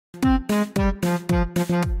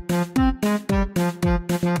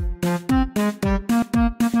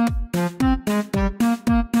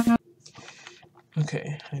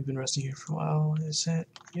resting here for a while. Is it?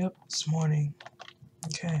 Yep, it's morning.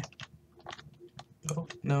 Okay. Oh,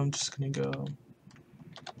 now I'm just gonna go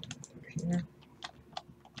over here.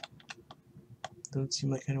 Doesn't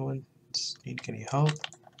seem like anyone's needing any help.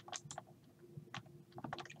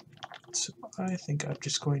 So I think I'm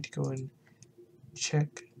just going to go and check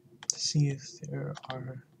to see if there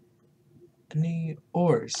are any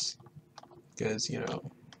ores. Because, you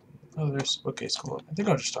know, oh, there's, okay, it's cool. I think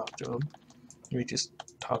I'll just talk to him. Maybe just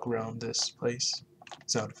talk around this place.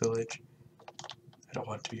 It's not a village. I don't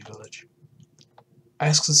want it to be a village. I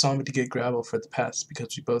asked the zombie to get gravel for the pest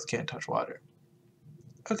because we both can't touch water.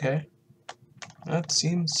 Okay. That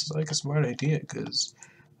seems like a smart idea because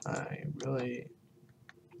I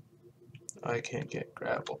can't get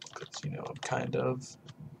gravel because, you know, I'm kind of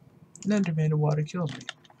an enderman and water kills me.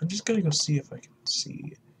 I'm just gonna go see if I can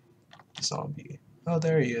see the zombie. Oh,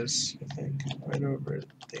 there he is, I think. Right over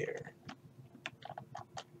there.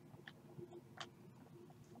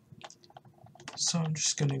 So I'm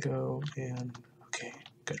just gonna go and, okay,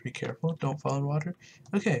 gotta be careful, don't fall in water.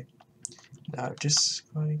 Okay, now I'm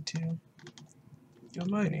just going to do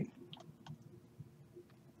mining.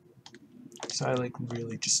 So I like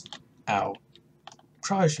really just, ow.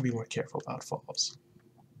 Probably should be more careful about falls.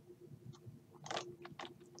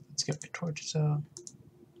 Let's get my torches out.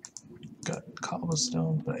 Got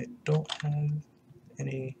cobblestone, but I don't have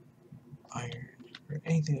any iron or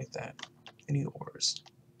anything like that. Any ores.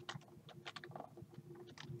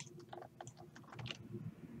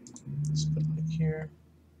 Let's put it like here.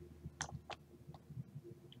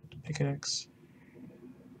 Pickaxe.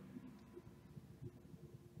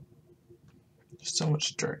 There's so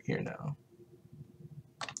much dirt here now.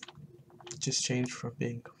 It just changed from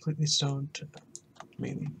being completely stone to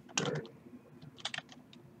mainly dirt.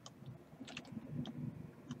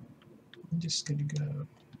 I'm just gonna go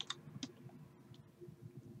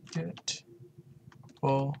get,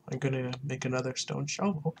 well, I'm gonna make another stone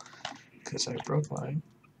shovel because I broke mine.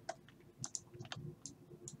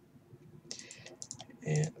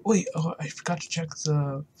 And wait, oh, I forgot to check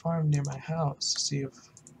the farm near my house to see if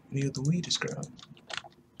any of the wheat is grown.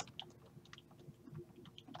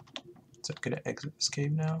 So I'm gonna exit this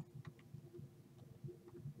cave now.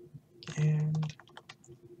 And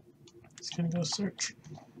it's gonna go search.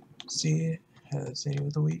 See, has any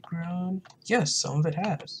of the wheat grown? Yes, some of it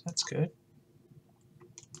has. That's good.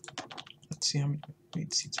 Let's see how many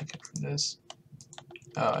wheat seeds I get from this.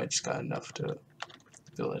 Oh, I just got enough to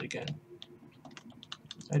fill it again.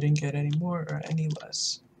 I didn't get any more or any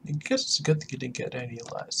less. I guess it's a good thing I didn't get any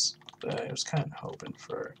less, but I was kind of hoping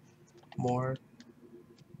for more.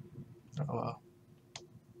 Oh well.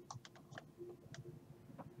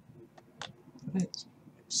 I'm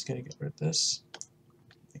just gonna get rid of this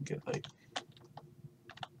and get like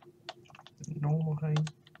the normal height.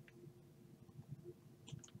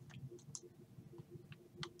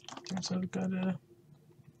 Turns out I've got a,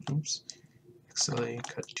 oops, accidentally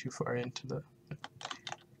cut too far into the,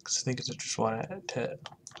 because I think I just want to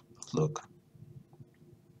look.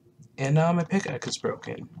 And now my pickaxe is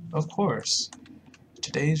broken. Of course.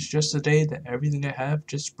 Today's just a day that everything I have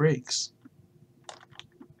just breaks.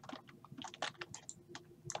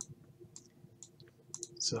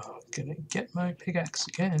 So I'm gonna get my pickaxe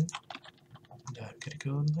again. And I'm gonna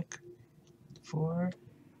go and look for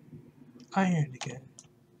iron again.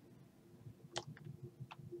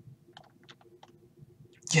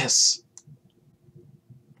 Yes!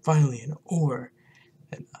 Finally an ore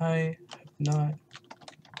that I have not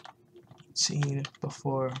seen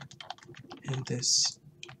before in this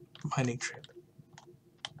mining trip.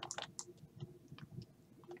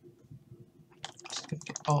 Just gonna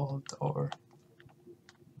get all of the ore.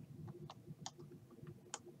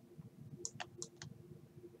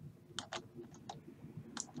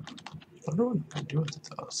 I don't know what I'm gonna do with it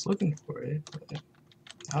though. I was looking for it, but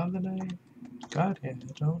now that I got it,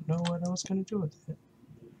 I don't know what I was gonna do with it.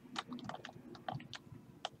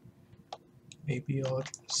 Maybe I'll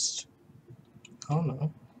just, I don't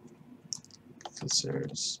know,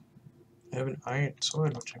 because I have an iron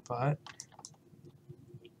sword which I bought,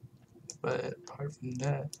 but apart from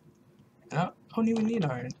that, I don't even need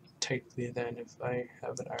iron technically then if I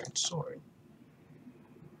have an iron sword.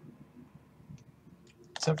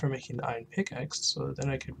 Except for making an iron pickaxe, so then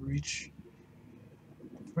I could reach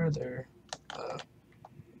further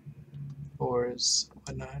ores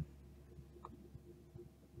and whatnot.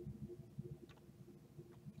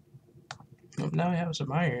 Well, now I have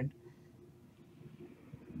some iron.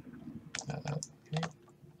 Okay.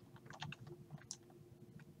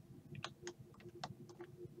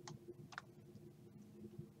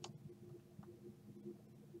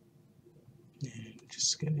 And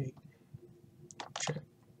just gonna check.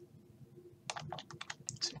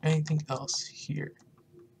 Is there anything else here?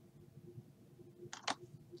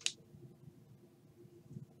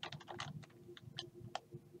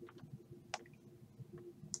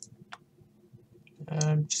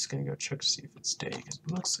 I'm just gonna go check to see if it's day, because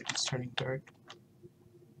it looks like it's turning dark.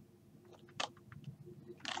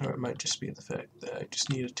 Or it might just be the fact that I just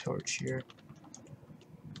need a torch here.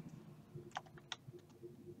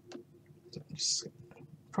 So I'm just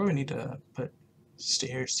probably need to put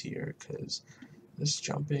stairs here, because this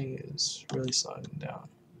jumping is really slowing them down.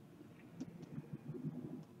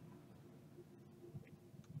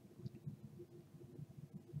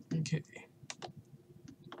 Okay.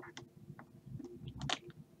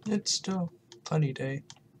 It's still plenty day,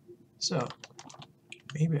 so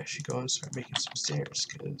maybe I should go and start making some stairs,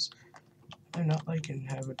 because I'm not liking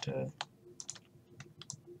having to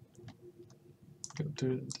go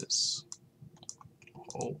through this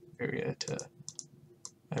whole area to,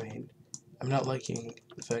 I mean, I'm not liking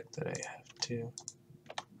the fact that I have to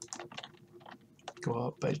go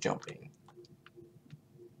up by jumping.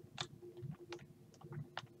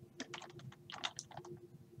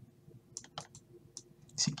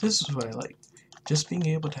 See, this is what I like. Just being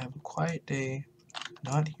able to have a quiet day,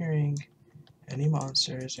 not hearing any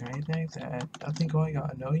monsters or anything like that, nothing going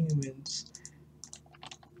on, no humans,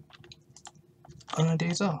 on my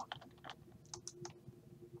days off.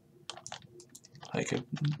 Like,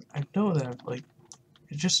 I know that I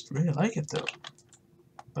just really like it though.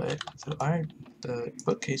 But the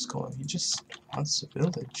bookcase golem, he just wants a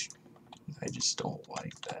village. I just don't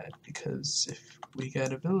like that, because if we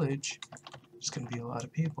get a village, there's going to be a lot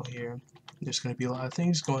of people here. There's going to be a lot of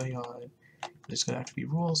things going on. There's going to have to be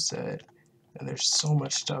rules set. And there's so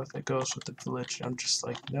much stuff that goes with the village. I'm just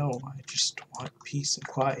like, no, I just want peace and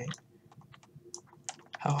quiet.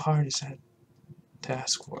 How hard is that to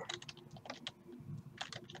ask for?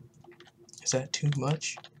 Is that too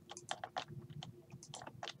much?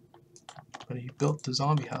 But he built the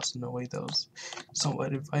zombie house in a way that was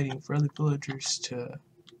somewhat inviting for other villagers to,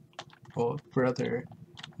 well, for other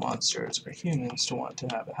monsters or humans to want to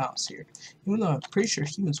have a house here. Even though I'm pretty sure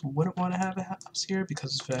humans wouldn't want to have a house here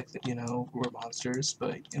because of the fact that, you know, we're monsters,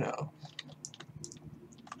 but, you know.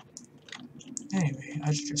 Anyway,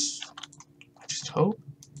 I just hope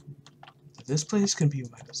that this place can be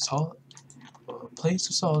my place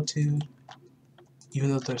of solitude, even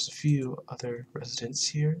though there's a few other residents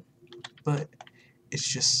here, but it's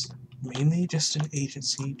just mainly just an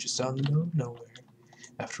agency just out in the middle of nowhere.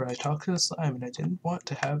 After I talked to the slime and I didn't want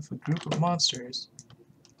to have a group of monsters,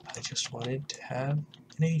 I just wanted to have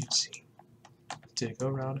an agency to go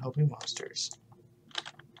around helping monsters.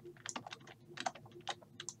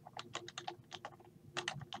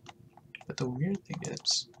 But the weird thing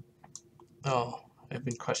is, oh, I've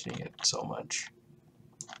been questioning it so much.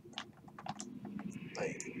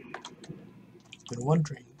 Like, I've been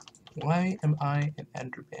wondering, why am I an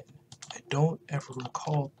enderman? I don't ever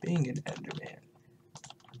recall being an enderman.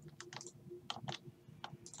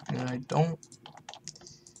 And I don't,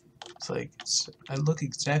 it's like, I look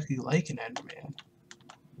exactly like an enderman.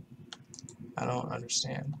 I don't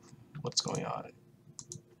understand what's going on.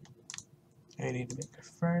 I need to make a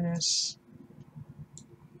furnace.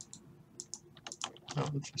 Oh,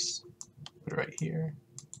 we'll just put it right here.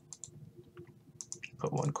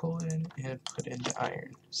 Put one coal in and put in the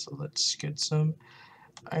iron. So let's get some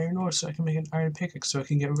iron ore so I can make an iron pickaxe so I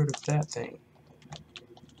can get rid of that thing.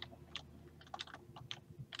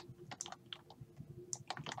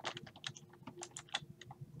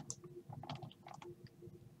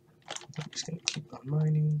 I'm just gonna keep on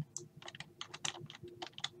mining.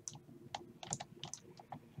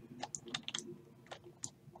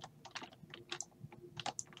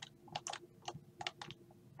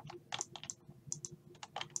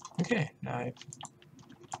 Okay, now I've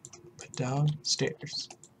put down stairs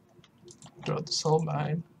throughout this whole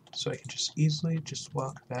mine so I can just easily just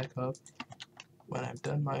walk back up when I'm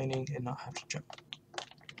done mining and not have to jump.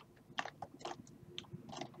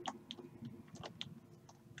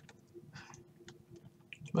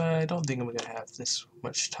 But I don't think I'm gonna have this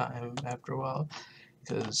much time after a while,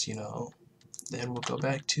 because, you know, then we'll go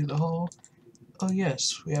back to the whole, oh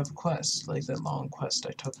yes, we have a quest, like that long quest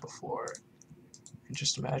I took before, and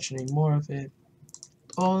just imagining more of it.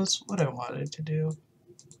 Oh, that's what I wanted to do,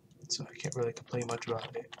 so I can't really complain much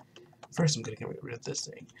about it. First I'm gonna get rid of this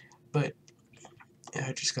thing, but yeah,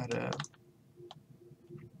 I just gotta,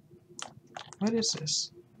 what is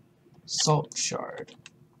this? Salt shard.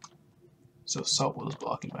 So salt was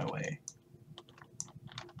blocking my way.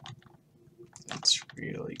 It's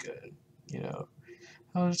really good, you know.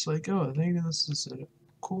 I was like, oh, maybe this is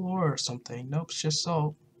cool ore or something. Nope, it's just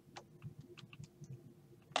salt.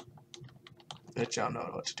 Bet y'all know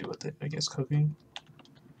what to do with it. I guess cooking.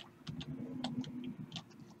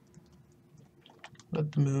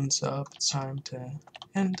 But the moon's up. It's time to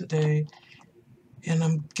end the day. And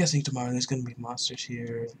I'm guessing tomorrow there's gonna be monsters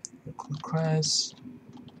here. Quests.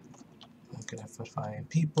 I'm gonna find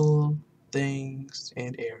people, things,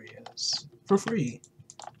 and areas for free.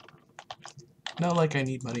 Not like I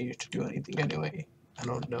need money to do anything anyway. I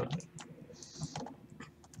don't know.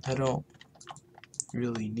 I don't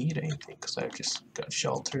really need anything because I've just got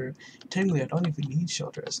shelter. Technically, I don't even need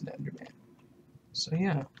shelter as an enderman. So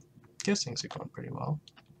yeah, I guess things are going pretty well.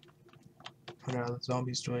 I wonder how the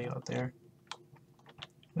zombies doing out there.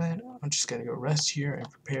 But I'm just gonna go rest here and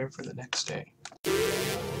prepare for the next day.